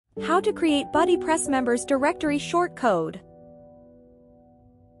How to create BuddyPress members directory shortcode.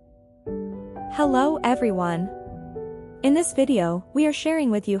 Hello everyone. In this video, we are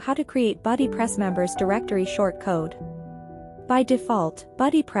sharing with you how to create BuddyPress members directory shortcode. By default,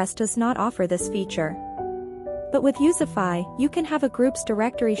 BuddyPress does not offer this feature. But with Youzify, you can have a group's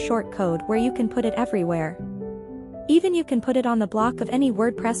directory shortcode where you can put it everywhere. Even you can put it on the block of any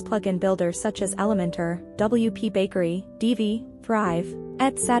WordPress plugin builder such as Elementor, WP Bakery, DIVI, Thrive,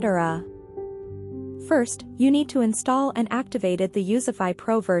 etc. First, you need to install and activate the Youzify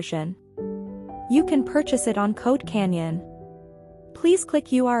Pro version. You can purchase it on Code Canyon. Please click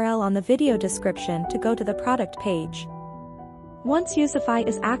URL on the video description to go to the product page. Once Youzify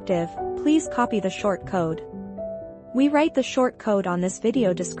is active, please copy the shortcode. We write the shortcode on this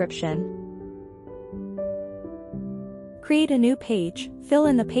video description. Create a new page, fill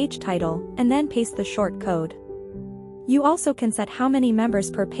in the page title, and then paste the shortcode. You also can set how many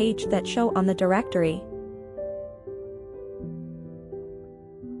members per page that show on the directory.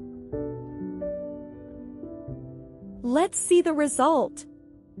 Let's see the result.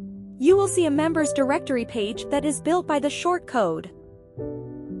 You will see a members directory page that is built by the shortcode.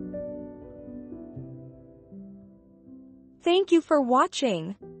 Thank you for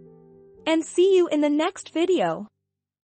watching. And see you in the next video.